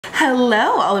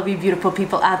Hello, all of you beautiful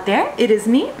people out there. It is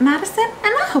me, Madison,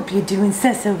 and I hope you're doing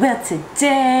so well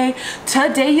today.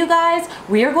 Today, you guys,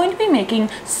 we are going to be making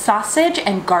sausage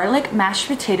and garlic mashed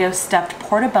potato stuffed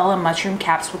portabella mushroom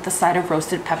caps with the side of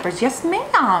roasted peppers. Yes,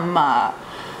 ma'am.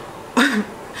 I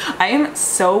am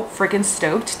so freaking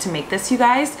stoked to make this, you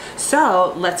guys.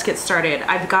 So let's get started.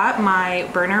 I've got my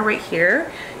burner right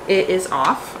here. It is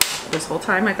off. This whole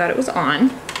time I thought it was on.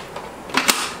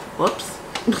 Whoops.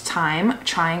 Time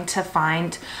trying to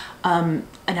find an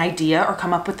idea or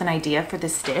come up with an idea for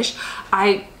this dish.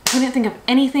 I couldn't think of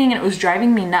anything and it was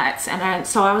driving me nuts, and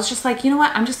so I was just like, you know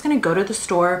what, I'm just gonna go to the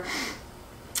store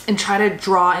and try to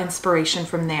draw inspiration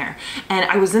from there. And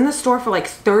I was in the store for like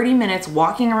 30 minutes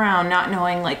walking around not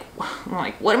knowing like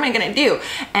what am I gonna do,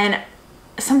 and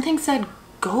something said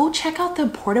go check out the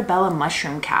portabella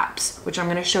mushroom caps, which I'm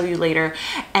gonna show you later.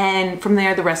 And from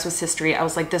there, the rest was history. I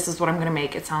was like, this is what I'm gonna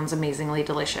make. It sounds amazingly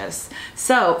delicious.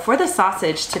 So for the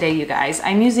sausage today, you guys,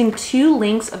 I'm using 2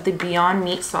 links of the Beyond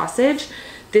Meat sausage.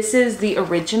 This is the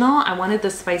original. I wanted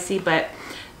the spicy, but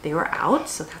they were out,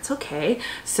 so that's okay.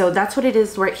 So that's what it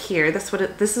is right here. This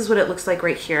is what it looks like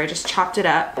right here. I just chopped it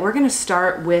up. We're gonna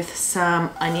start with some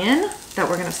onion that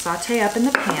we're gonna saute up in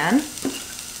the pan.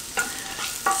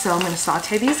 So I'm going to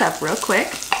saute these up real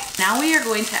quick. Now we are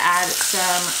going to add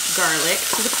some garlic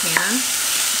to the pan.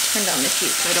 Turn down the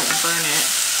heat so I don't burn it.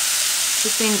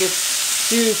 This thing gets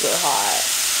super hot.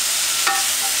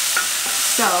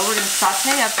 So we're going to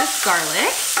saute up this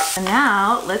garlic. And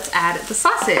now let's add the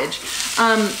sausage.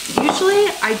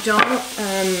 Usually I don't,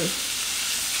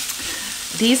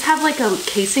 these have like a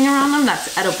casing around them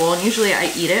that's edible, and usually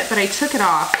I eat it, but I took it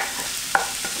off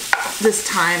this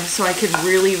time so I could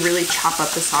really chop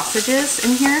up the sausages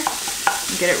in here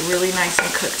and get it really nice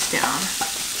and cooked down.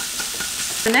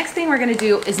 The next thing we're gonna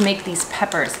do is make these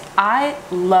peppers. I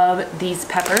love these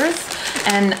peppers,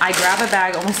 and I grab a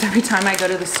bag almost every time I go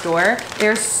to the store.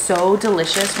 They're so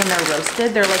delicious when they're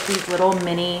roasted. They're like these little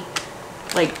mini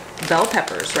like bell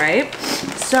peppers, right?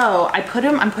 So I'm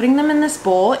putting them in this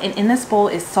bowl, and in this bowl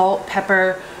is salt,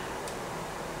 pepper,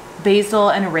 basil,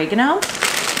 and oregano.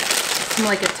 Some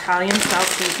like Italian style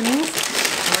seasonings.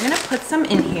 And we're gonna put some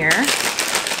in here,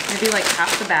 maybe like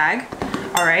half the bag.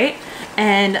 All right,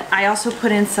 and I also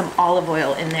put in some olive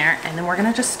oil in there, and then we're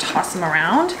gonna just toss them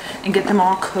around and get them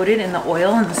all coated in the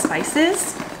oil and the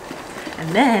spices, and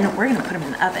then we're gonna put them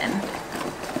in the oven.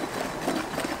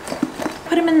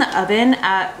 Put them in the oven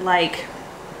at like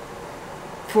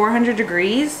 400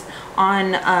 degrees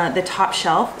on the top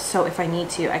shelf, so if I need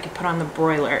to I could put on the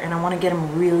broiler, and I want to get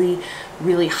them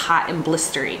really hot and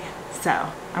blistery. So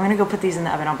I'm gonna go put these in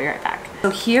the oven. I'll be right back. So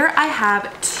here I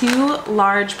have 2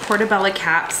 large portabella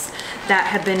caps that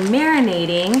have been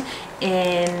marinating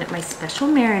in my special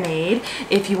marinade.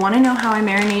 If you want to know how I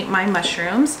marinate my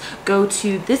mushrooms, go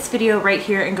to this video right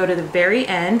here and go to the very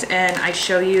end, and I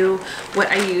show you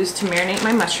what I use to marinate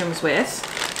my mushrooms with.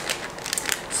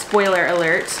 Spoiler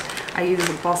alert, I use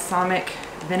balsamic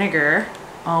vinegar.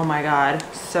 Oh my god,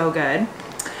 so good.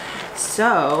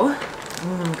 So,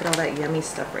 look at all that yummy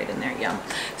stuff right in there, yum.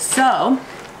 So,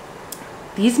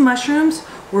 these mushrooms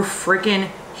were freaking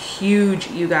huge,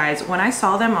 you guys. When I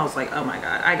saw them, I was like, oh my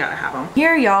god, I gotta have them.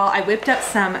 Here, y'all, I whipped up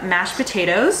some mashed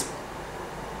potatoes.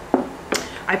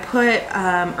 I put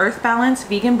Earth Balance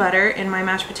vegan butter in my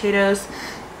mashed potatoes,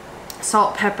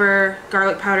 salt, pepper,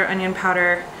 garlic powder, onion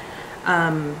powder,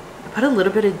 I put a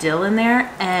little bit of dill in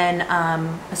there, and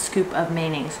a scoop of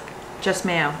mayonnaise. Just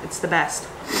mayo, it's the best.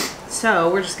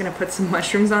 So we're just gonna put some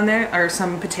mushrooms on there, or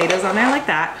some potatoes on there like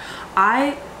that.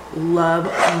 I love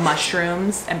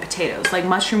mushrooms and potatoes, like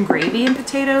mushroom gravy and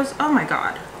potatoes. Oh my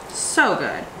god, so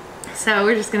good. So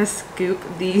we're just gonna scoop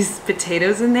these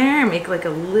potatoes in there and make like a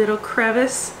little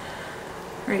crevice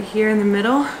right here in the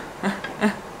middle.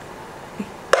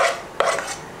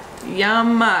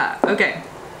 Yum. Okay.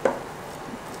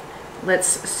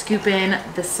 Let's scoop in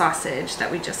the sausage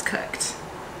that we just cooked.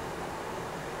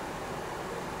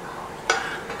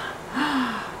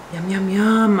 Oh, yum, yum,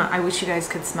 yum. I wish you guys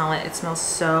could smell it. It smells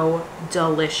so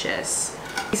delicious.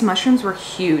 These mushrooms were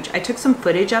huge. I took some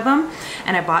footage of them,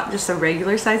 and I bought just a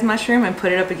regular size mushroom and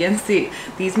put it up against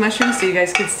these mushrooms so you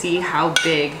guys could see how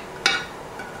big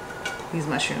these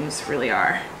mushrooms really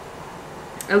are.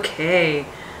 Okay,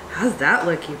 how's that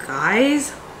look, you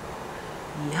guys?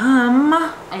 Yum.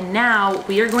 And now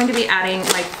we are going to be adding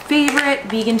my favorite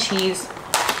vegan cheese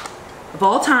of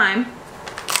all time,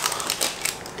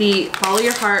 the Follow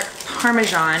Your Heart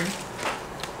Parmesan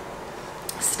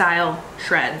style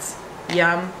shreds.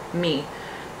 Yummy.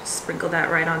 Sprinkle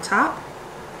that right on top.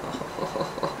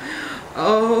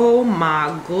 Oh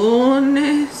my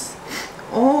goodness.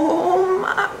 Oh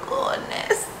my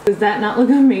Does that not look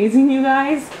amazing, you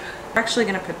guys? We're actually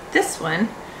gonna put this one,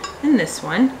 and this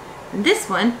one, and this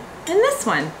one, and this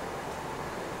one.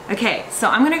 Okay, so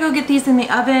I'm gonna go get these in the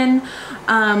oven.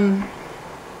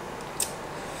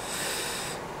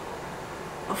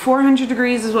 400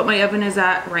 degrees is what my oven is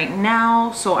at right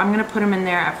now, so I'm gonna put them in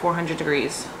there at 400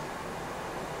 degrees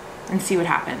and see what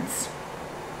happens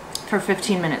for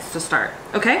 15 minutes to start.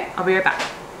 Okay, I'll be right back.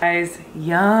 Guys,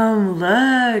 yum,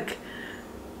 look.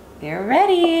 They're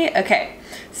ready. Okay,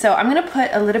 so I'm gonna put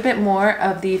a little bit more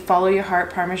of the Follow Your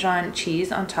Heart Parmesan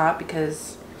cheese on top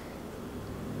because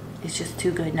it's just too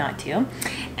good not to.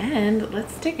 And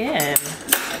let's dig in.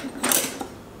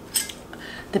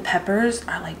 The peppers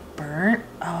are like burnt.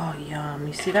 Oh, yum.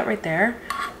 You see that right there?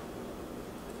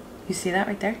 You see that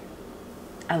right there?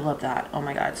 I love that. Oh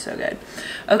my God, so good.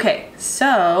 Okay,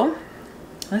 so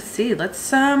let's see.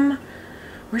 Let's,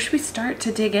 where should we start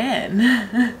to dig in?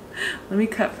 Let me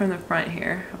cut from the front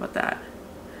here. How about that?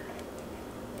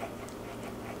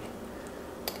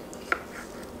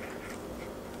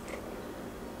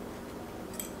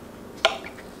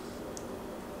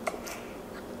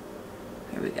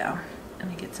 There we go. Let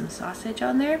me get some sausage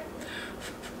on there.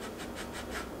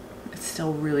 It's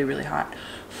still really, really hot.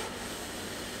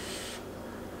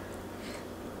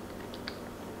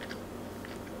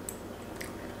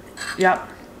 Yep.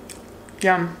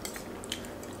 Yum.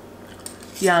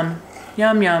 Yum.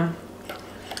 Yum, yum.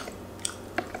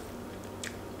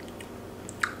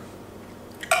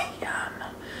 Yum.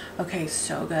 Okay,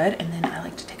 so good. And then I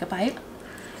like to take a bite.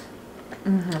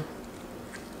 Mm-hmm.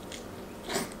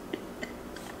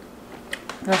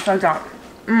 Just like that.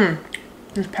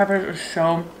 These peppers are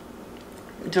so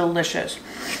delicious.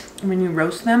 When you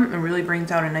roast them, it really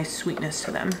brings out a nice sweetness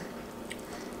to them.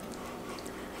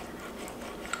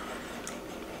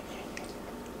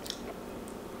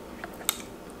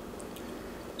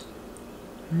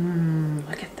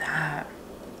 Look at that.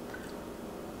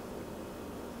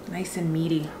 Nice and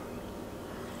meaty.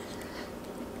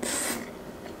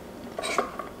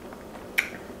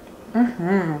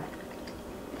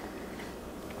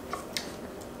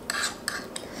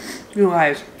 You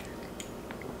guys,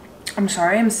 I'm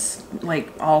sorry I'm like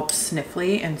all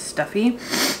sniffly and stuffy.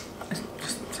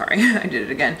 Sorry, I did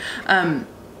it again.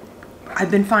 I've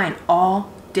been fine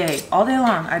all day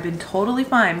long. I've been totally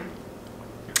fine.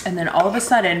 And then all of a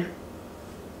sudden,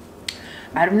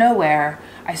 out of nowhere,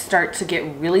 I start to get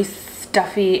really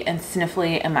stuffy and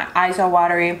sniffly and my eyes are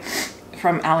watery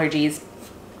from allergies.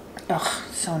 Ugh,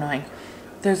 so annoying.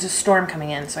 There's a storm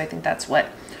coming in, so I think that's what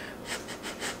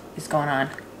is going on.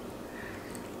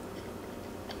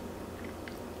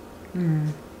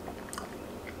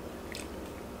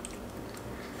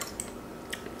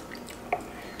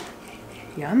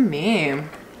 Yummy.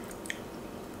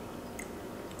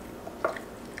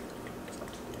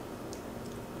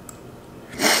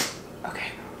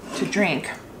 Okay, to drink.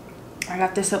 I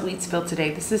got this at Wheatsville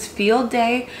today. This is Field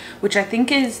Day, which I think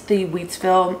is the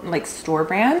Wheatsville like store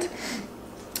brand.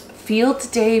 Field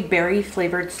Day berry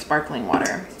flavored sparkling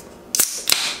water.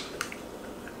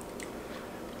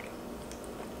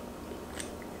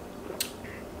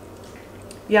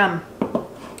 Yum.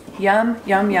 Yum,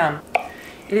 yum, yum.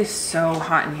 It is so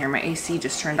hot in here. My AC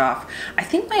just turned off. I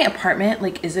think my apartment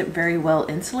like isn't very well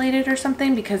insulated or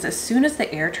something, because as soon as the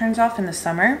air turns off in the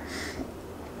summer,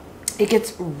 it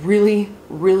gets really,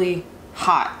 really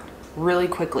hot really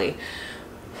quickly.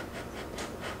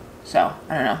 So,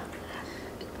 I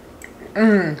don't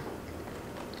know.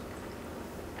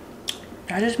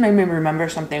 That just made me remember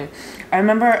something. I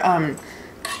remember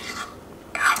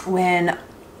when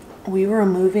we were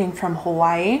moving from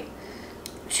Hawaii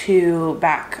we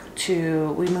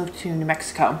moved to New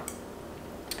Mexico.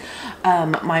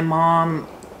 My mom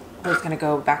was gonna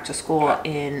go back to school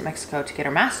in Mexico to get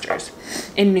her master's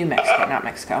in New Mexico, not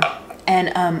Mexico.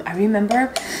 And I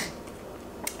remember,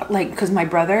 like, because my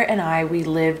brother and we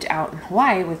lived out in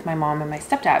Hawaii with my mom and my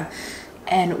stepdad,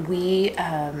 and we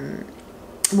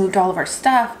moved all of our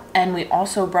stuff, and we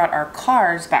also brought our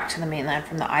cars back to the mainland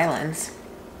from the islands.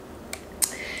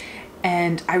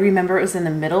 And I remember it was in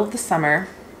the middle of the summer,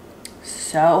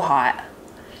 so hot.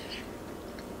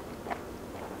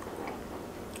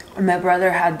 My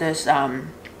brother had this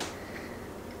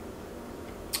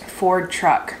Ford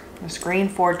truck, this green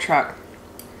Ford truck.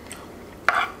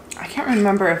 I can't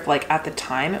remember if like at the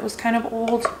time it was kind of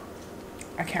old.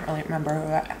 I can't really remember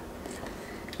that.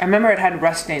 I remember it had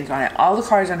rust stains on it. All the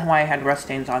cars in Hawaii had rust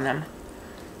stains on them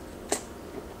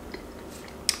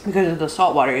because of the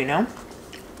salt water, you know?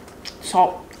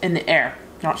 Salt in the air,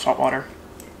 not salt water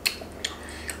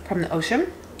from the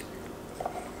ocean.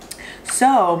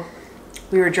 So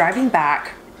we were driving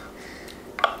back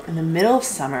in the middle of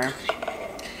summer,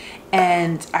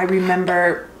 and I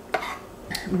remember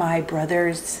my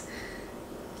brother's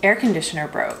air conditioner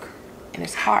broke in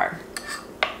his car.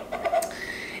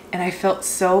 And I felt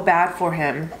so bad for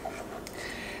him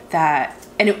that,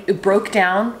 and it broke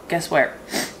down, guess where?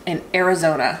 In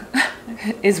Arizona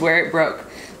is where it broke.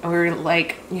 And we were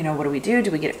like, you know, what do we do? Do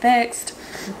we get it fixed?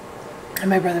 And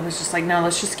my brother was just like, no,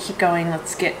 let's just keep going.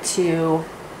 Let's get to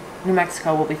New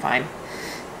Mexico. We'll be fine.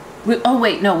 Oh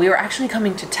wait, no, we were actually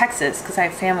coming to Texas because I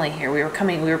have family here. We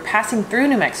were passing through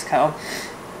New Mexico,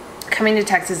 coming to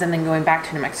Texas, and then going back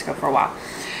to New Mexico for a while.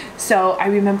 So I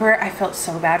remember I felt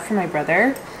so bad for my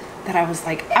brother that I was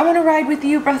like, I want to ride with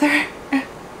you, brother.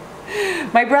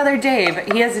 My brother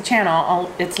Dave, he has a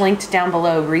channel. It's linked down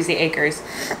below, Breezy Acres.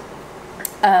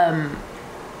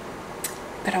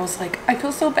 But I was like, I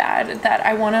feel so bad that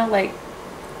I want to like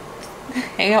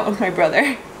hang out with my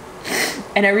brother.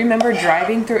 And I remember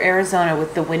driving through Arizona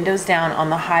with the windows down on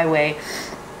the highway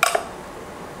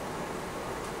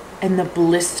and the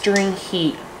blistering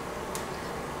heat.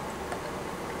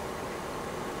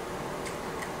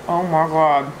 Oh my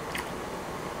God.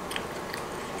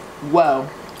 Whoa.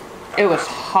 It was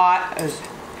hot as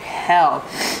hell.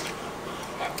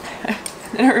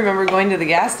 And I remember going to the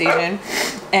gas station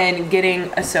and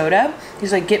getting a soda.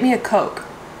 He's like, get me a Coke.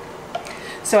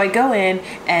 So I go in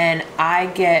and I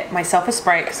get myself a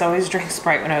Sprite, because I always drank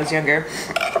Sprite when I was younger.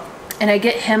 And I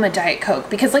get him a Diet Coke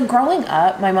because, like, growing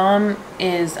up, my mom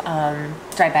is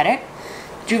diabetic,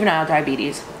 juvenile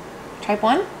diabetes, type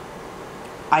 1.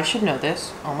 I should know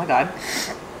this. Oh my God.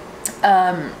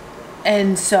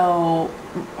 And so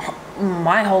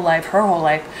my whole life, her whole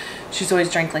life, she's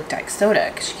always drank like Diet soda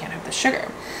because she can't have the sugar.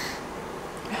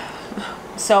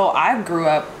 So I grew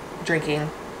up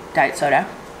drinking Diet soda.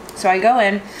 So I go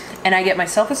in and I get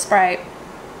myself a Sprite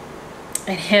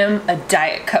and him a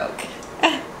Diet Coke.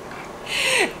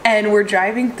 And we're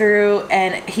driving through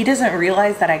and he doesn't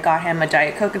realize that I got him a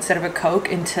Diet Coke instead of a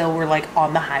Coke until we're like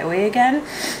on the highway again.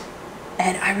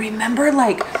 And I remember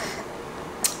like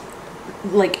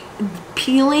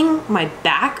peeling my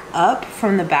back up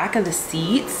from the back of the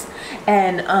seats.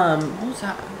 And what was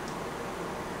that?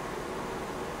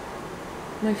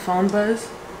 My phone buzz?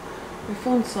 My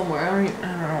phone's somewhere. I don't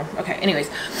know. Okay,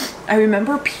 anyways, I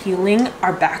remember peeling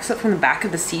our backs up from the back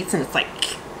of the seats, and it's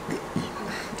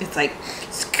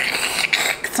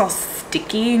all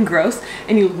sticky and gross.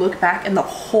 And you look back and the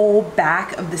whole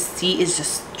back of the seat is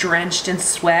just drenched in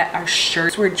sweat. Our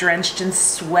shirts were drenched in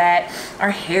sweat.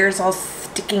 Our hair's all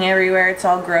sticking everywhere. It's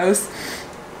all gross.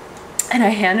 And I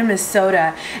hand him his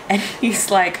soda and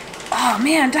he's like, oh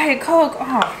man, Diet Coke.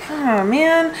 Oh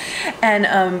man.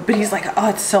 And but he's like, oh,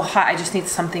 it's so hot. I just need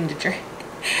something to drink.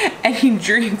 And he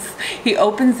drinks. He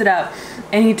opens it up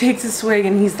and he takes a swig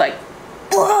and he's like,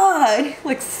 blood. He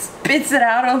like spits it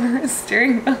out over his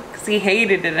steering wheel because he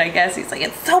hated it, I guess. He's like,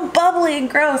 it's so bubbly and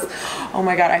gross. Oh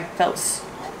my God, I felt so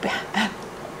bad.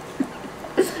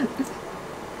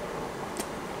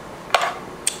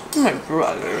 My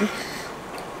brother.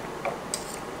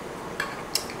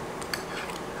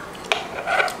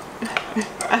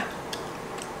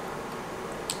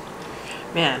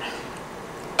 Man,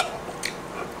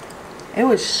 it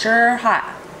was sure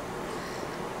hot.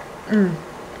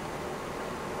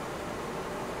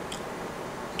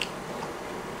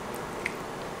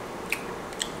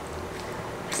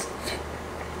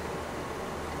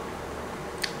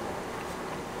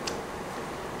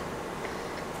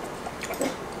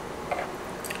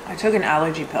 I took an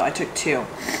allergy pill. I took 2.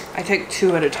 I take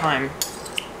 2 at a time.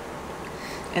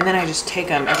 And then I just take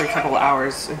them every couple of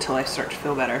hours until I start to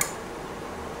feel better.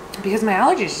 Because my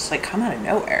allergies just like come out of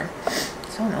nowhere.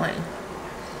 It's so annoying.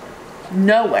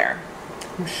 Nowhere.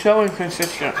 I'm so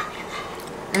inconsistent.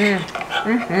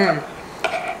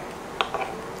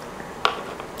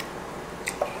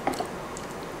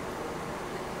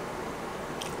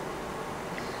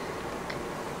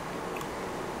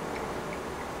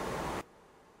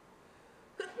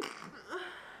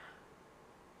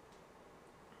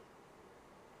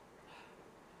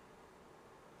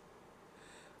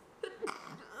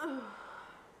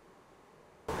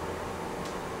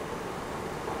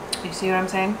 You see what I'm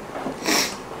saying?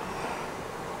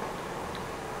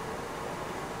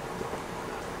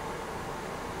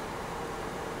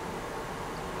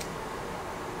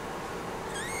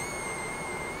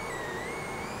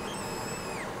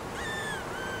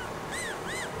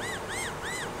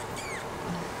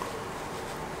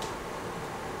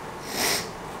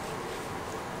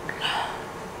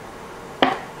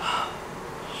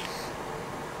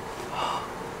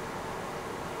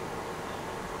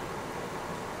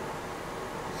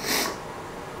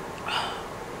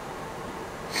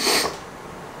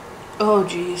 Oh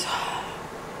geez,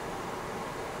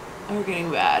 they're getting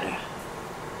bad.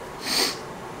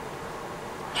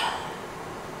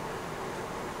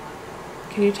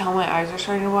 Can you tell my eyes are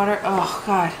starting to water? Oh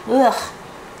god. Ugh.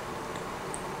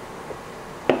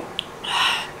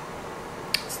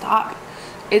 Stop.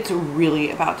 It's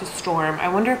really about to storm. I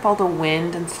wonder if all the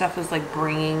wind and stuff is like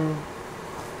bringing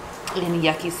in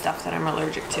yucky stuff that I'm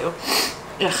allergic to.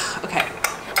 Ugh. Okay.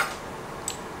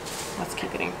 Let's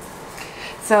keep eating.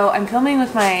 So I'm filming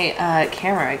with my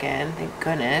camera again. Thank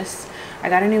goodness. I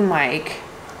got a new mic,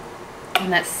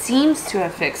 and that seems to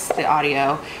have fixed the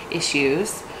audio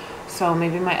issues. So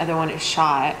maybe my other one is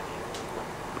shot.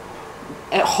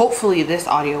 Hopefully this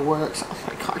audio works. Oh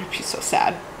my god, I'd be so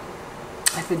sad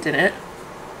if it didn't.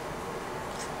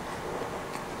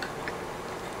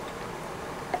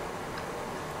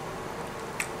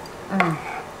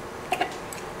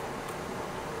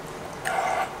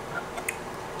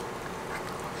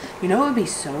 You know, it would be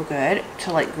so good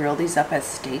to like grill these up as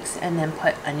steaks and then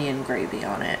put onion gravy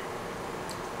on it.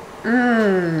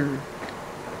 Doesn't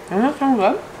that sound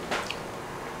good?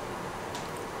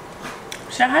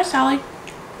 Say hi, Sally.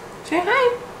 Say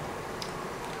hi.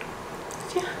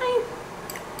 Say hi.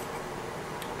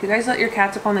 Do you guys let your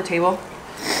cats up on the table?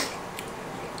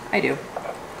 I do.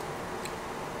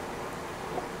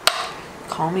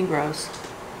 Call me gross.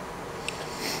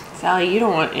 Sally, you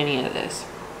don't want any of this.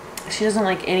 She doesn't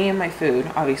like any of my food,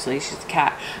 obviously. She's a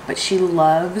cat. But she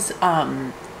loves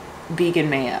vegan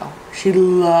mayo. She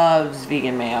loves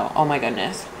vegan mayo. Oh my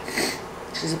goodness.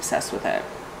 She's obsessed with it.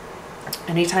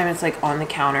 Anytime it's like on the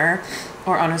counter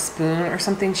or on a spoon or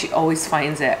something, she always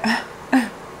finds it.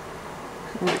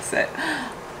 Licks it.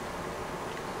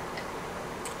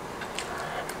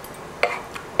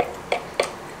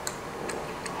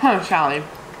 Huh, Sally.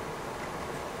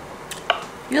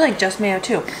 You like just mayo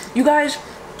too. You guys,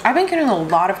 I've been getting a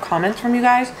lot of comments from you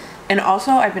guys, and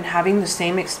also I've been having the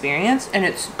same experience, and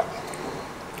it's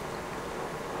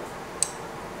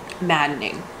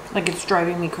maddening. Like, it's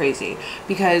driving me crazy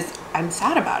because I'm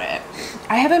sad about it.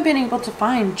 I haven't been able to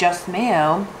find just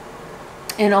mayo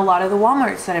in a lot of the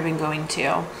Walmarts that I've been going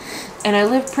to. And I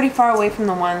live pretty far away from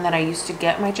the one that I used to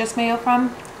get my just mayo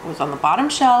from. It was on the bottom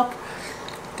shelf,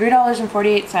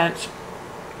 $3.48.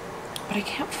 But I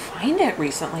can't find it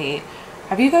recently.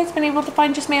 Have you guys been able to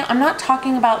find just mayo? I'm not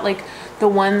talking about like the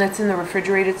one that's in the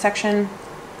refrigerated section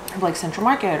of like Central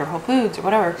Market or Whole Foods or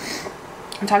whatever.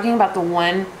 I'm talking about the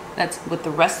one that's with the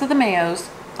rest of the mayos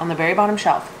on the very bottom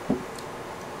shelf.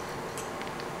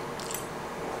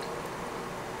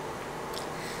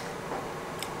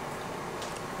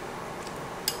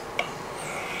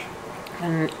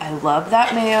 And I love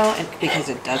that mayo because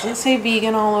it doesn't say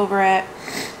vegan all over it.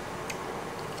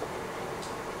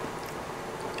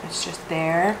 It's just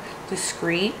there,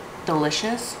 discreet,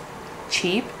 delicious,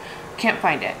 cheap. Can't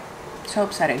find it. So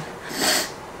upsetting.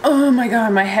 Oh my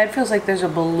god, my head feels like there's a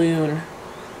balloon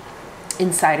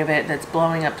inside of it that's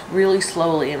blowing up really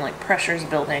slowly and like pressure's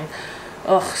building.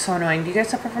 Ugh, so annoying. Do you guys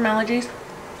suffer from allergies?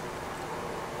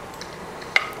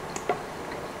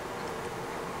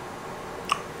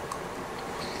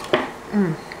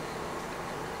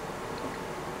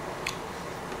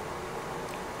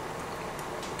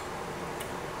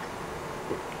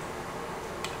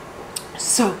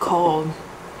 So cold.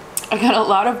 I got a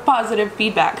lot of positive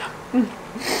feedback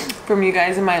from you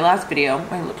guys in my last video.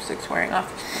 My lipstick's wearing off.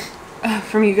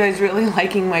 From you guys really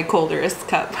liking my coldest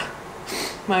cup.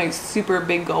 My super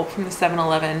big gulp from the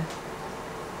 7-Eleven.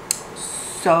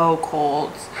 So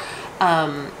cold.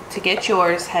 To get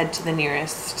yours, head to the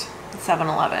nearest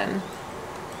 7-Eleven.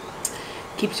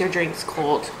 Keeps your drinks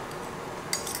cold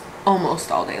almost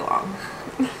all day long.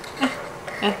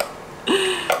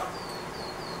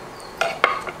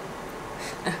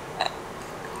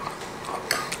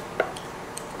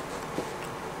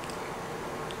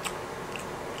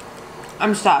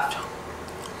 I'm stuffed.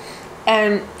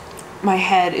 And my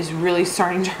head is really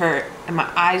starting to hurt and my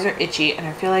eyes are itchy and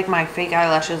I feel like my fake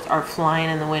eyelashes are flying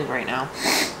in the wind right now.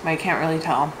 But I can't really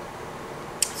tell.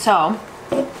 So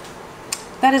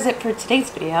that is it for today's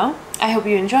video. I hope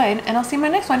you enjoyed and I'll see you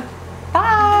in my next one.